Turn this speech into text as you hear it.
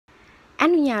អ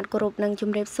នុញ្ញាតគោរពនឹងជ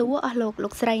ម្រាបសួរអស់លោ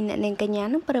កស្រីអ្នកនាងកញ្ញា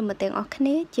និងប្រិយមិត្តទាំងអស់គ្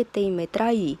នាជាទីមេត្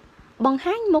រីបង្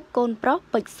ហាញមុខកូនប្រុស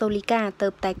ពេជ្រសូលីកាទៅ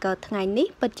តែកើតថ្ងៃនេះ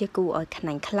ពិតជាគួរឲ្យខ្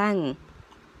នាញ់ខ្លាំង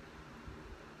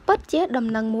ពិតជាដំ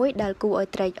ណឹងមួយដែលគួរឲ្យ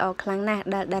ត្រេកអរខ្លាំងណាស់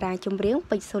ដែលតារាចម្រៀង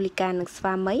ពេជ្រសូលីកានិងស្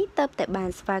វាមីទៅតែបាន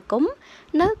ស្វាគមន៍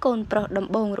នៅកូនប្រុសដំ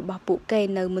បូងរបស់ពួកគេ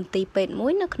នៅមន្ទីរពេទ្យមួ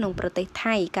យនៅក្នុងប្រទេស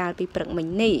ថៃកាលពីព្រឹកមិញ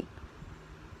នេះ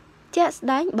ជាក់ស្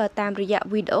ដែងបើតាមរយៈ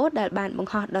វីដេអូដែលបានប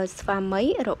ង្ហោះដោយស្វាមី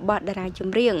របស់តារាច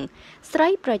ម្រៀងស្រី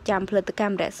ប្រចាំផលិតក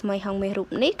ម្មរស្មីហងមាសរូប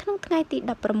នេះក្នុងថ្ងៃទី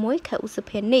16ខែឧស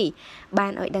ភានេះបា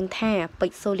នឲ្យដឹងថាពេ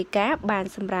ជ្រសូលីកាបាន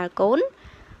សម្រាលកូន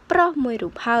ប្រុសមួយរូ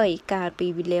បហើយកាលពី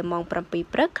វេលាម៉ោង 7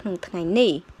 ព្រឹកក្នុងថ្ងៃ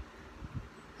នេះ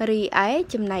រីឯ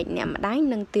ចំណែកអ្នកម្ដាយ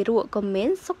និងទារកក៏មាន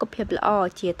សុខភាពល្អ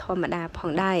ជាធម្មតាផ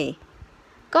ងដែរ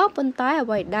ក៏ប៉ុន្តែអ្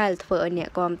វីដែលធ្វើឲ្យអ្នក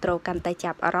គាំទ្រកាន់តែ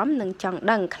ចាប់អារម្មណ៍និងចង់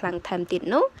ដឹងខ្លាំងថែមទៀត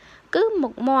នោះគឺមុ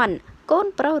ខមាត់កូន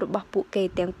ប្រុសរបស់ពួកគេ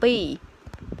ទាំងពីរ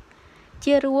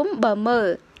ជារួមបើមើល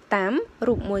តាម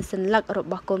រូបមួយសន្លឹករ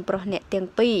បស់កូនប្រុសអ្នកទាំង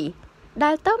ពីរ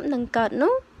ដែលតបនឹងកើត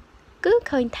នោះគឺ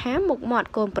ឃើញថាមុខមាត់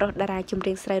កូនប្រុសតារាចម្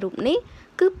រៀងស្រីរូបនេះ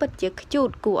គឺពិតជាខ្ជូត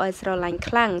គួរឲ្យស្រឡាញ់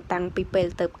ខ្លាំងតាំងពីពេល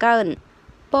ទៅកើត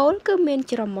ពោលគឺមាន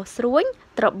ច្រមុះស្រួញ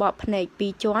ត្របកភ្នែកពី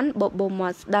រជាន់បបោមា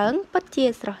ត់ស្ដើងពិតជា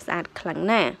ស្រស់ស្អាតខ្លាំង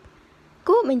ណាស់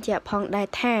គួរបញ្ជាក់ផងដែរ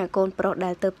ថាកូនប្រុស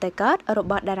ដែលទៅតែកើតរ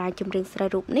បស់តារាចម្រៀងស្រី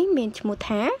រូបនេះមានឈ្មោះ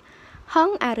ថាហង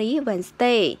អារីវ៉ែនស្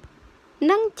តេ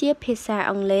និងជាភាសា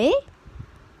អង់គ្លេស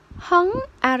ហង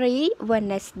អារីវ៉ែ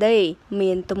នស្តេ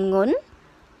មានទម្ងន់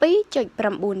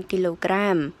 2.9 គីឡូក្រា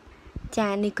មចា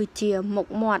នេះគឺជាមុខ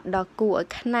មាត់ដ៏គួរឲ្យ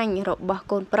ខ្នាញ់របស់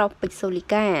កូនប្រុសពេជ្រសូលី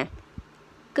កា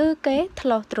គឺគេថ្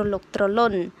លោះត្រលុកត្រលុ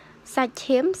នសាច់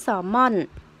ឈាមសមន់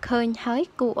ឃើញហើយ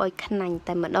គួរឲ្យខ្នាញ់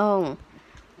តែម្ដង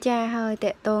ចាហើយ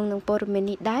តេតងនឹងព័ត៌មាន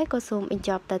នេះដែរក៏សូមបញ្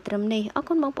ចប់តែត្រឹមនេះអរ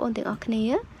គុណបងប្អូនទាំងអស់គ្នា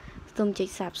សូមចុច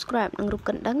Subscribe និងរូបក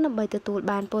ណ្ដឹងដើម្បីទទួល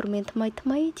បានព័ត៌មានថ្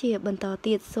មីៗជាបន្ត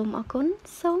ទៀតសូមអរគុណ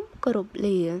សូមគោរព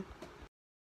លា